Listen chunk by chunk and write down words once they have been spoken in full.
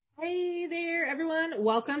Hey there, everyone.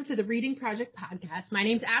 Welcome to the Reading Project Podcast. My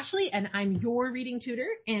name's Ashley, and I'm your reading tutor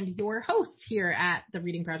and your host here at the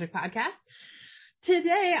Reading Project Podcast.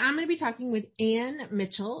 Today, I'm going to be talking with Ann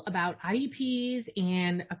Mitchell about IEPs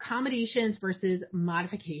and accommodations versus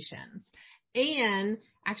modifications. Ann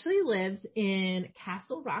actually lives in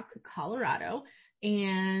Castle Rock, Colorado,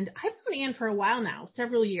 and I've known Ann for a while now,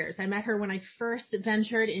 several years. I met her when I first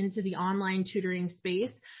ventured into the online tutoring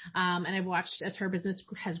space, and I've watched as her business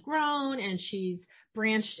has grown and she's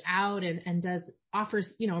branched out and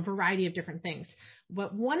offers, a variety of different things.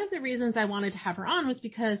 But one of the reasons I wanted to have her on was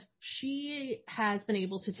because she has been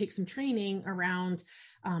able to take some training around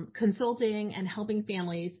consulting and helping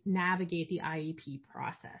families navigate the IEP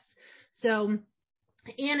process. So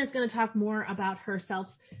Ann is going to talk more about herself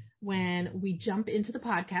when we jump into the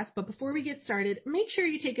podcast. But before we get started, make sure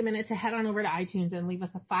you take a minute to head on over to iTunes and leave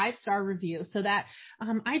us a 5-star review so that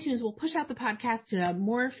iTunes will push out the podcast to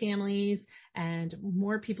more families and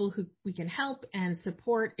more people who we can help and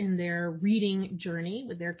support in their reading journey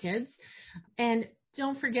with their kids. And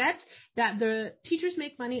don't forget that the Teachers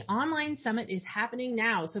Make Money Online Summit is happening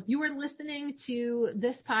now. So if you are listening to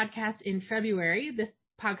this podcast in February, this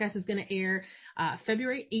podcast is going to air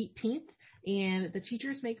February 18th. And the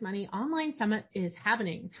Teachers Make Money Online Summit is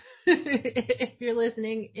happening if you're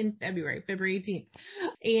listening in February 18th.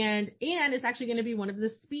 And Ann is actually going to be one of the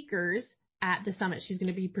speakers at the summit. She's going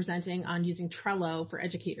to be presenting on using Trello for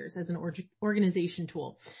educators as an organization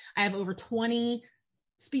tool. I have over 20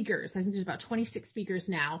 speakers. I think there's about 26 speakers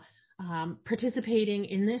now participating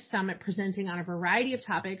in this summit, presenting on a variety of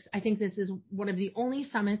topics. I think this is one of the only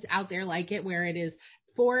summits out there like it where it is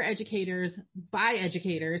for educators, by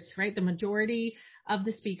educators, right? The majority of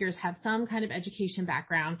the speakers have some kind of education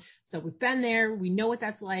background. So we've been there, we know what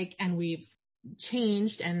that's like, and we've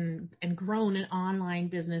changed and grown an online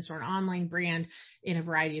business or an online brand in a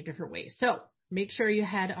variety of different ways. So make sure you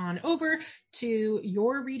head on over to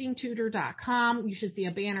yourreadingtutor.com. You should see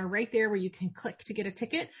a banner right there where you can click to get a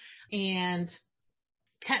ticket and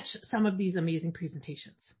catch some of these amazing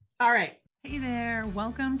presentations. All right. Hey there,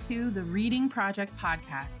 welcome to the Reading Project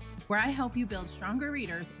Podcast, where I help you build stronger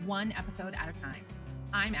readers one episode at a time.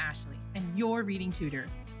 I'm Ashley, and your reading tutor.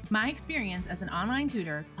 My experience as an online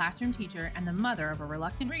tutor, classroom teacher, and the mother of a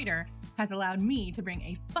reluctant reader has allowed me to bring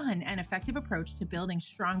a fun and effective approach to building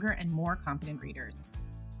stronger and more confident readers.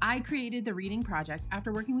 I created the Reading Project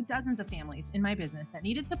after working with dozens of families in my business that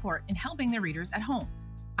needed support in helping their readers at home.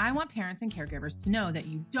 I want parents and caregivers to know that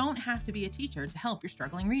you don't have to be a teacher to help your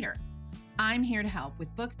struggling reader. I'm here to help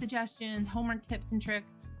with book suggestions, homework tips and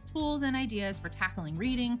tricks, tools and ideas for tackling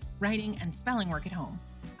reading, writing, and spelling work at home.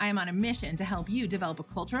 I am on a mission to help you develop a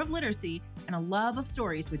culture of literacy and a love of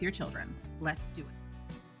stories with your children. Let's do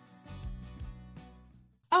it.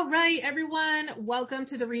 All right, everyone. Welcome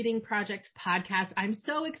to the Reading Project Podcast. I'm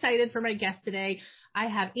so excited for my guest today. I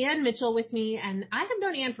have Ann Mitchell with me, and I have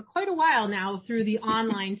known Ann for quite a while now through the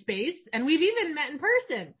online space, and we've even met in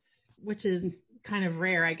person, which is kind of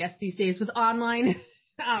rare, I guess, these days with online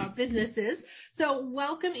businesses. So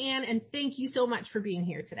welcome, Ann, and thank you so much for being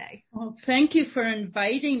here today. Well, thank you for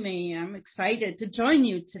inviting me. I'm excited to join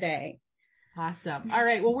you today. Awesome. All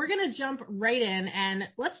right. Well, we're going to jump right in, and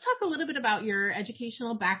let's talk a little bit about your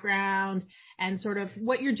educational background and sort of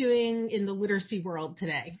what you're doing in the literacy world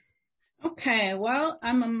today. Okay. Well,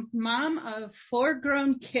 I'm a mom of 4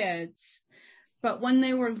 grown kids, but when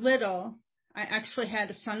they were little, I actually had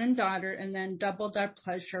a son and daughter and then doubled our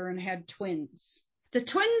pleasure and had twins. The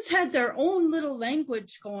twins had their own little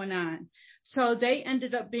language going on. So they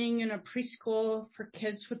ended up being in a preschool for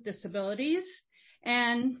kids with disabilities.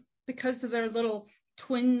 And because of their little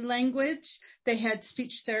twin language, they had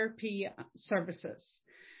speech therapy services.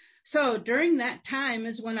 So during that time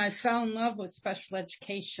is when I fell in love with special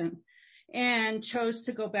education and chose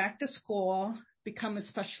to go back to school, become a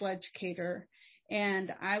special educator.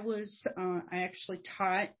 And I actually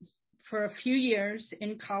taught for a few years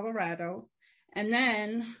in Colorado. And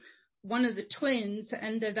then one of the twins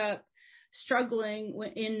ended up struggling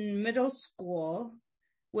in middle school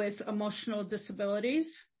with emotional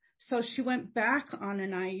disabilities. So she went back on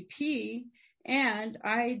an IEP, and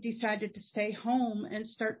I decided to stay home and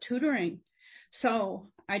start tutoring. So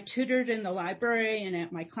I tutored in the library and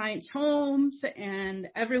at my clients' homes and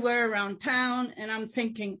everywhere around town. And I'm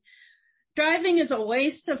thinking, driving is a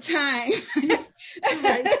waste of time.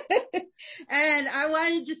 And I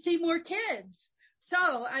wanted to see more kids. So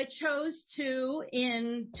I chose to,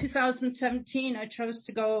 in 2017, I chose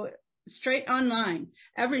to go straight online.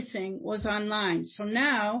 Everything was online. So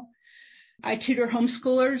now I tutor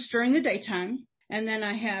homeschoolers during the daytime. And then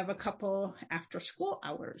I have a couple after school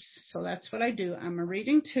hours. So that's what I do. I'm a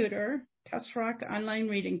reading tutor, Castle Rock online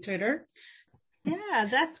reading tutor. Yeah,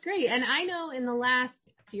 that's great. And I know in the last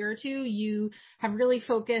year or two, you have really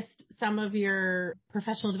focused some of your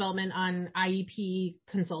professional development on IEP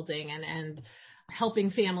consulting and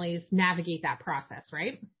helping families navigate that process,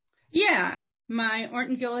 right? Yeah. My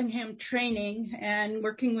Orton Gillingham training and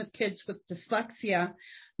working with kids with dyslexia,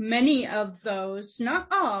 many of those, not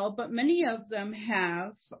all, but many of them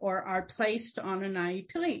have or are placed on an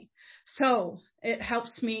IEP. So it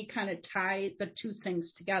helps me kind of tie the two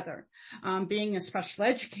things together. Being a special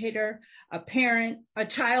educator, a parent, a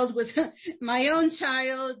child with my own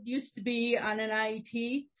child used to be on an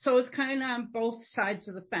IEP. So it's kind of on both sides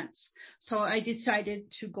of the fence. So I decided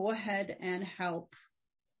to go ahead and help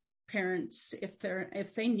parents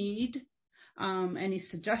if they need any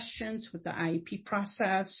suggestions with the IEP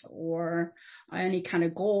process or any kind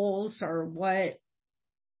of goals or what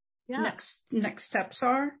next steps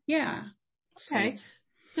are. Yeah. Okay.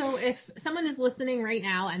 So if someone is listening right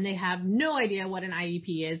now and they have no idea what an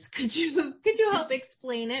IEP is, could you help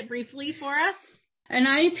explain it briefly for us? An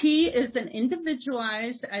IEP is an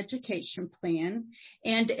individualized education plan,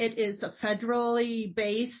 and it is a federally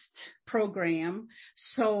based program.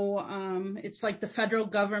 So it's like the federal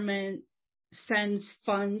government sends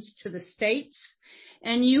funds to the states,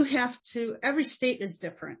 and every state is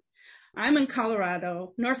different. I'm in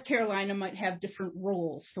Colorado. North Carolina might have different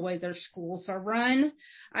rules, the way their schools are run.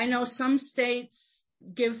 I know some states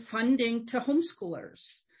give funding to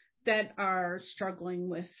homeschoolers that are struggling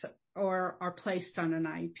with or are placed on an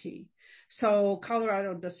IEP. So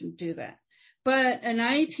Colorado doesn't do that. But an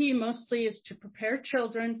IEP mostly is to prepare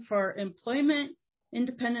children for employment,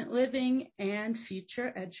 independent living, and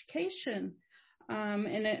future education.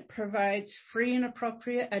 And it provides free and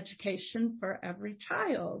appropriate education for every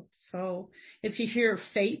child. So if you hear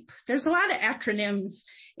FAPE, there's a lot of acronyms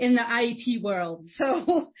in the IEP world.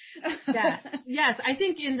 So yes. I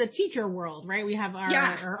think in the teacher world, right, we have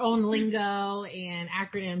our own lingo and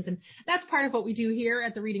acronyms. And that's part of what we do here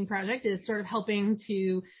at the Reading Project is sort of helping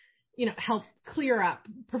to, help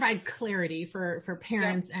provide clarity for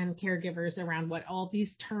parents and caregivers around what all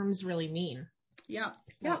these terms really mean. Yeah.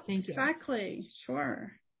 Thank you. Exactly.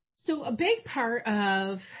 Sure. So a big part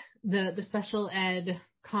of the special ed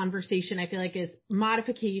conversation, I feel like, is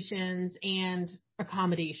modifications and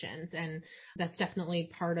accommodations. And that's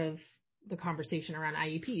definitely part of the conversation around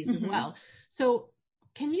IEPs as well. So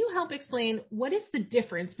can you help explain what is the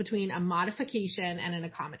difference between a modification and an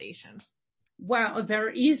accommodation? Well,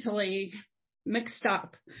 they're easily mixed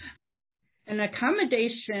up. An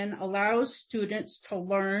accommodation allows students to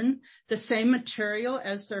learn the same material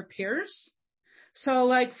as their peers. So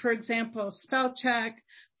like, for example, spell check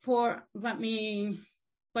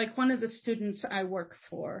like one of the students I work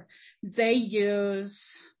for, they use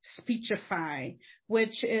Speechify,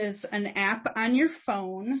 which is an app on your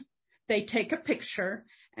phone. They take a picture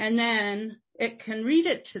and then it can read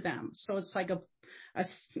it to them. So it's like a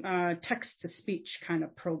text-to-speech kind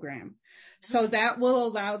of program. So that will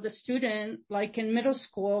allow the student, like in middle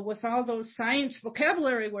school, with all those science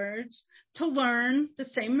vocabulary words, to learn the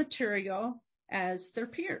same material as their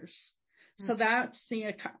peers. So that's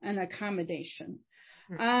an accommodation.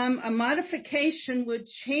 A modification would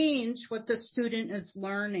change what the student is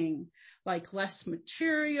learning, like less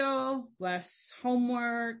material, less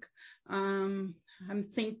homework. I'm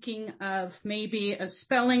thinking of maybe a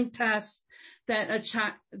spelling test that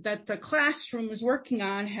that the classroom is working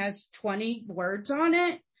on has 20 words on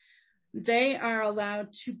it. They are allowed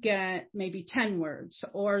to get maybe 10 words,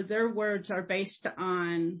 or their words are based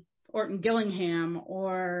on Orton Gillingham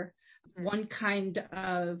or one kind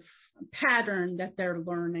of pattern that they're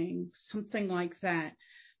learning, something like that.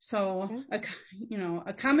 So,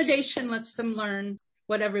 accommodation lets them learn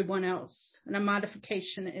what everyone else, and a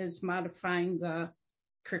modification is modifying the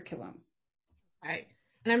curriculum. Right.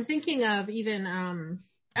 And I'm thinking of even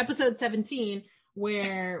episode 17,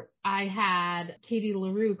 where I had Katie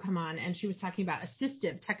LaRue come on, and she was talking about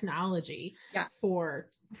assistive technology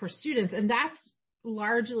for students. And that's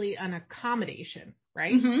largely an accommodation,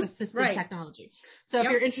 right? Assistive technology. So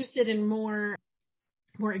if you're interested in more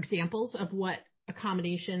examples of what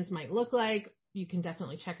accommodations might look like, you can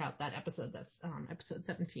definitely check out that episode. That's episode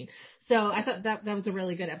 17. So I thought that was a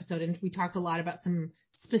really good episode. And we talked a lot about some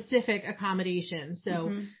specific accommodations.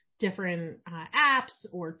 So different apps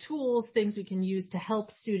or tools, things we can use to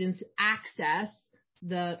help students access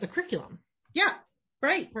the curriculum. Yeah,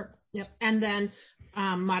 right. Yep. And then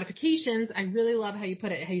modifications, I really love how you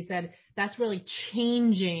put it, how you said that's really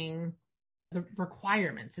changing the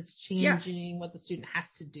requirements. It's changing what the student has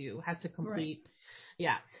to do, has to complete.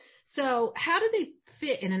 Yeah. So how do they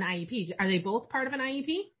fit in an IEP? Are they both part of an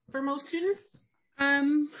IEP for most students?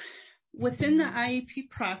 Within the IEP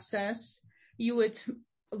process, you would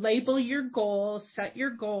label your goals, set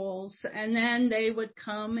your goals, and then they would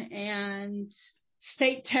come and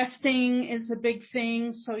state testing is a big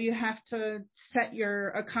thing. So you have to set your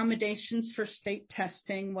accommodations for state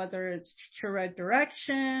testing, whether it's teacher-read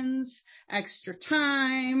directions, extra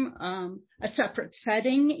time, a separate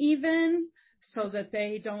setting even, so that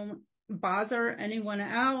they don't bother anyone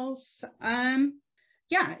else.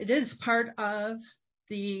 Yeah, it is part of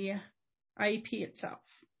the IEP itself.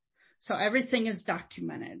 So everything is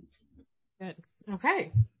documented. Good.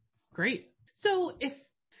 Okay. Great. So if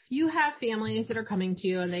you have families that are coming to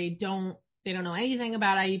you and they don't know anything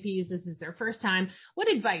about IEPs, this is their first time,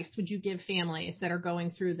 what advice would you give families that are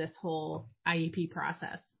going through this whole IEP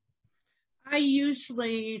process? I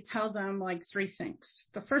usually tell them like 3 things.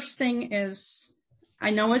 The first thing is, I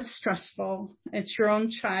know it's stressful. It's your own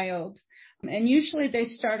child. And usually they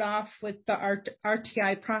start off with the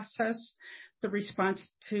RTI process, the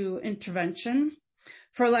response to intervention,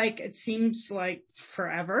 for like, it seems like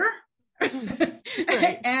forever.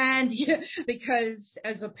 Right. And because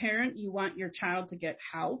as a parent, you want your child to get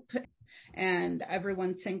help, and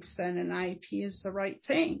everyone thinks that an IEP is the right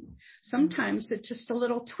thing. Sometimes it's just a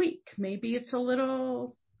little tweak. Maybe it's a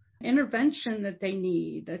little intervention that they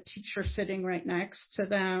need, a teacher sitting right next to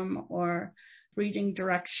them, or reading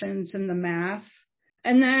directions in the math.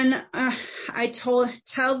 And then I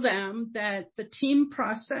tell them that the team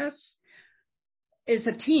process is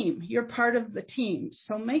a team. You're part of the team.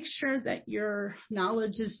 So make sure that your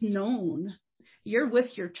knowledge is known. You're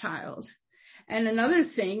with your child. And another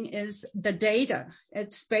thing is the data.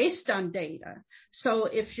 It's based on data. So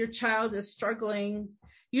if your child is struggling,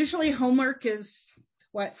 usually homework is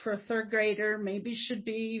for a 3rd grader, maybe should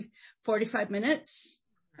be 45 minutes,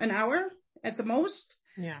 an hour at the most.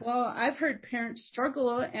 Yeah. Well, I've heard parents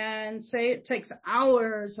struggle and say it takes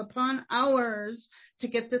hours upon hours to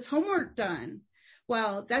get this homework done.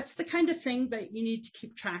 Well, that's the kind of thing that you need to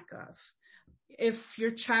keep track of. If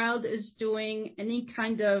your child is doing any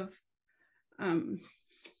kind of,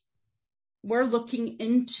 we're looking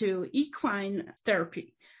into equine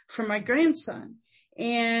therapy for my grandson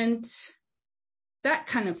and that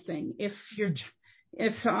kind of thing. If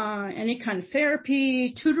any kind of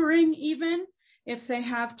therapy, tutoring even, if they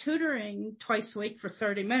have tutoring twice a week for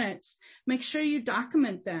 30 minutes, make sure you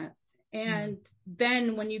document that. And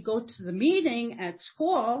then when you go to the meeting at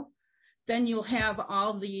school, then you'll have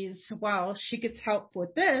all these, well, she gets help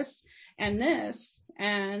with this, and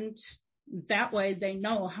that way they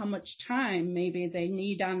know how much time maybe they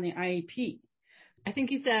need on the IEP. I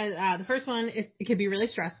think you said the first one, it could be really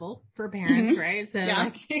stressful for parents, right? So Yeah.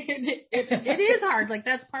 like, it is hard. Like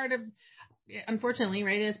that's part of, unfortunately,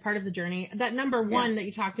 right, it is part of the journey. That number one that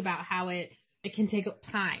you talked about, how it can take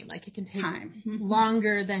time. Like it can take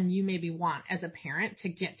longer than you maybe want as a parent to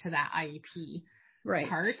get to that IEP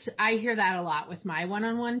part. I hear that a lot with my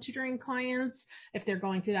one-on-one tutoring clients. If they're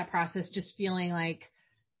going through that process, just feeling like,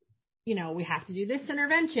 we have to do this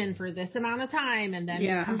intervention for this amount of time and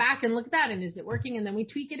then come back and look at that. And is it working? And then we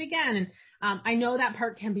tweak it again. And I know that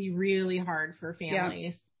part can be really hard for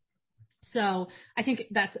families. So I think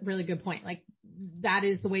that's a really good point. Like that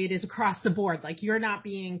is the way it is across the board. Like you're not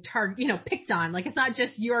being picked on. Like it's not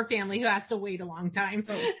just your family who has to wait a long time.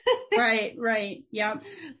 Right. Yep.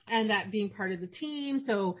 And that being part of the team.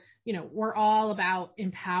 So, we're all about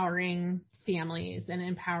empowering families and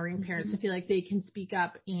empowering parents to feel like they can speak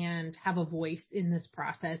up and have a voice in this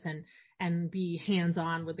process and be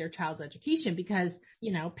hands-on with their child's education because,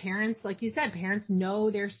 parents, like you said, parents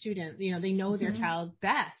know their student, they know their child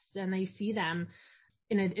best and they see them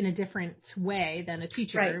in a different way than a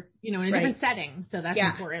teacher, in a different setting. So that's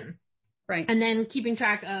important. Right. And then keeping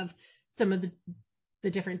track of some of the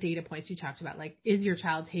different data points you talked about, like, is your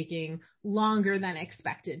child taking longer than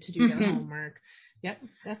expected to do their homework? Yep.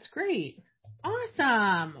 That's great.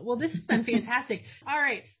 Awesome. Well, this has been fantastic. All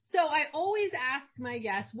right. So I always ask my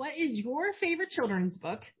guests, what is your favorite children's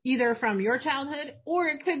book, either from your childhood, or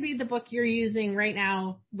it could be the book you're using right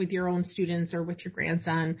now with your own students or with your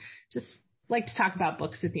grandson. Just like to talk about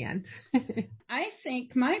books at the end. I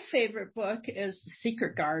think my favorite book is The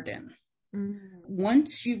Secret Garden.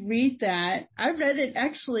 Once you read that, I read it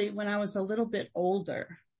actually when I was a little bit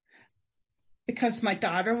older because my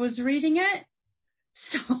daughter was reading it.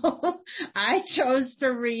 So I chose to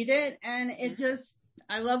read it and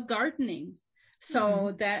I love gardening.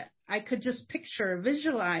 So that I could just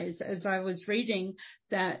visualize as I was reading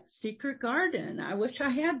that secret garden. I wish I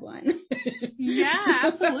had one. Yeah,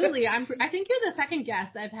 absolutely. I think you're the second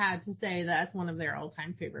guest I've had to say that's one of their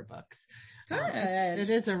all-time favorite books. Good. It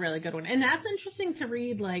is a really good one. And that's interesting to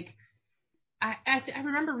read. Like, I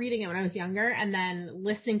remember reading it when I was younger and then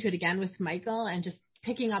listening to it again with Michael and just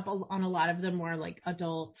picking up on a lot of the more like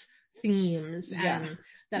adult themes and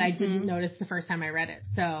that I didn't notice the first time I read it.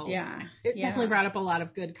 So it definitely brought up a lot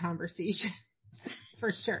of good conversations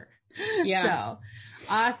for sure. Yeah. So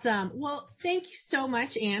awesome. Well, thank you so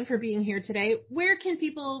much, Anne, for being here today. Where can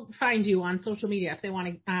people find you on social media if they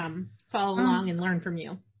want to follow along and learn from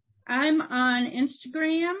you? I'm on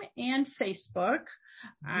Instagram and Facebook.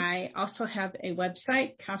 I also have a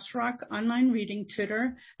website, Castle Rock Online Reading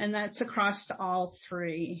Tutor, and that's across all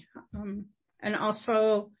three. And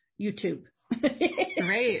also YouTube.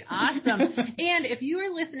 Great. Awesome. And if you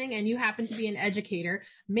are listening and you happen to be an educator,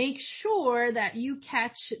 make sure that you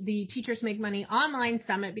catch the Teachers Make Money Online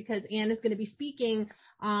Summit because Anne is going to be speaking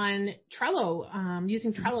on Trello,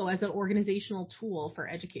 using Trello as an organizational tool for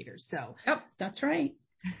educators. So. Yep, that's right.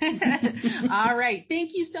 All right.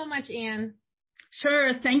 Thank you so much, Anne.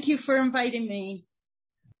 Sure. Thank you for inviting me.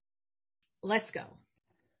 Let's go.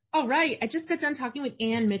 All right. I just got done talking with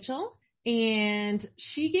Anne Mitchell, and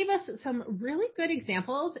she gave us some really good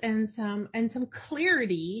examples and some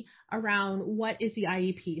clarity around what is the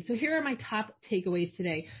IEP. So here are my top takeaways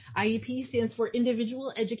today. IEP stands for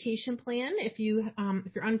Individual Education Plan. If you're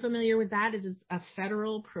unfamiliar with that, it is a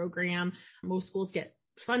federal program. Most schools get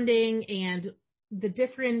funding, and the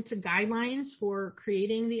different guidelines for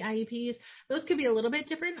creating the IEPs, those could be a little bit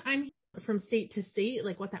different. I'm from state to state,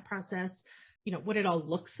 like what that process, what it all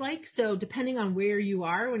looks like. So depending on where you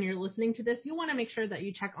are when you're listening to this, you want to make sure that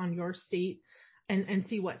you check on your state and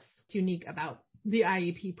see what's unique about the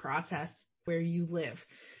IEP process where you live.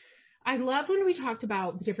 I loved when we talked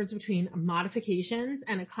about the difference between modifications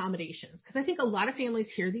and accommodations, because I think a lot of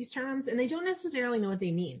families hear these terms and they don't necessarily know what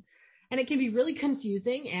they mean. And it can be really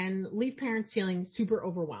confusing and leave parents feeling super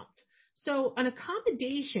overwhelmed. So an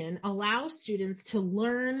accommodation allows students to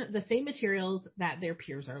learn the same materials that their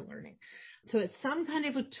peers are learning. So it's some kind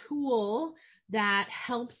of a tool that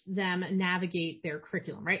helps them navigate their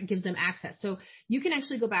curriculum, right? It gives them access. So you can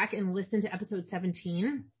actually go back and listen to episode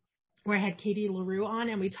 17 where I had Katie LaRue on,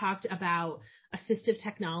 and we talked about assistive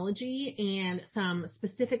technology and some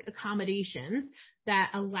specific accommodations that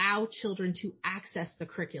allow children to access the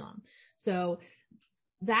curriculum. So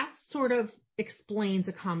that sort of explains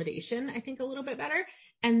accommodation, I think, a little bit better.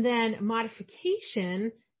 And then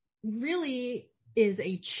modification really is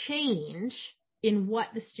a change in what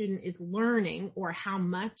the student is learning or how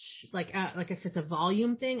much, like if it's a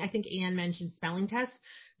volume thing. I think Anne mentioned spelling tests.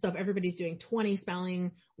 So if everybody's doing 20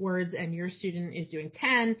 spelling words and your student is doing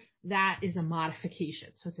 10, that is a modification.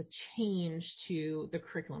 So it's a change to the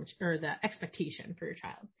curriculum or the expectation for your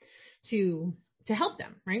child to help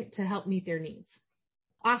them, right? To help meet their needs.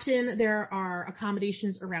 Often there are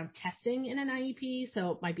accommodations around testing in an IEP.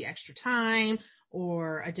 So it might be extra time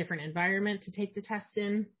or a different environment to take the test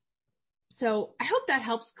in. So I hope that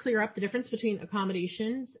helps clear up the difference between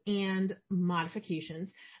accommodations and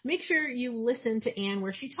modifications. Make sure you listen to Anne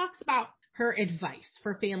where she talks about her advice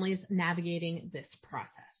for families navigating this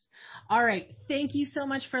process. All right. Thank you so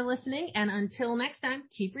much for listening. And until next time,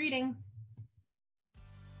 keep reading.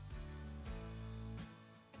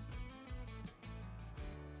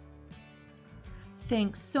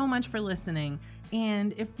 Thanks so much for listening.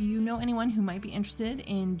 And if you know anyone who might be interested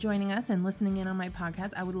in joining us and listening in on my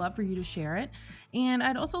podcast, I would love for you to share it. And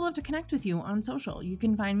I'd also love to connect with you on social. You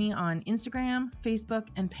can find me on Instagram, Facebook,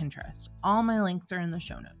 and Pinterest. All my links are in the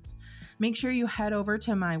show notes. Make sure you head over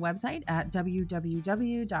to my website at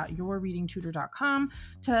www.yourreadingtutor.com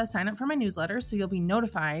to sign up for my newsletter so you'll be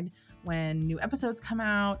notified when new episodes come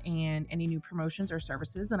out and any new promotions or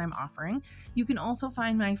services that I'm offering. You can also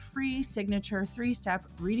find my free signature 3-step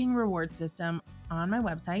reading reward system on my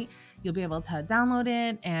website. You'll be able to download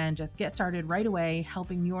it and just get started right away,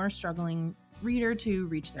 helping your struggling reader to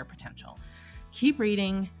reach their potential. Keep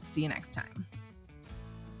reading. See you next time.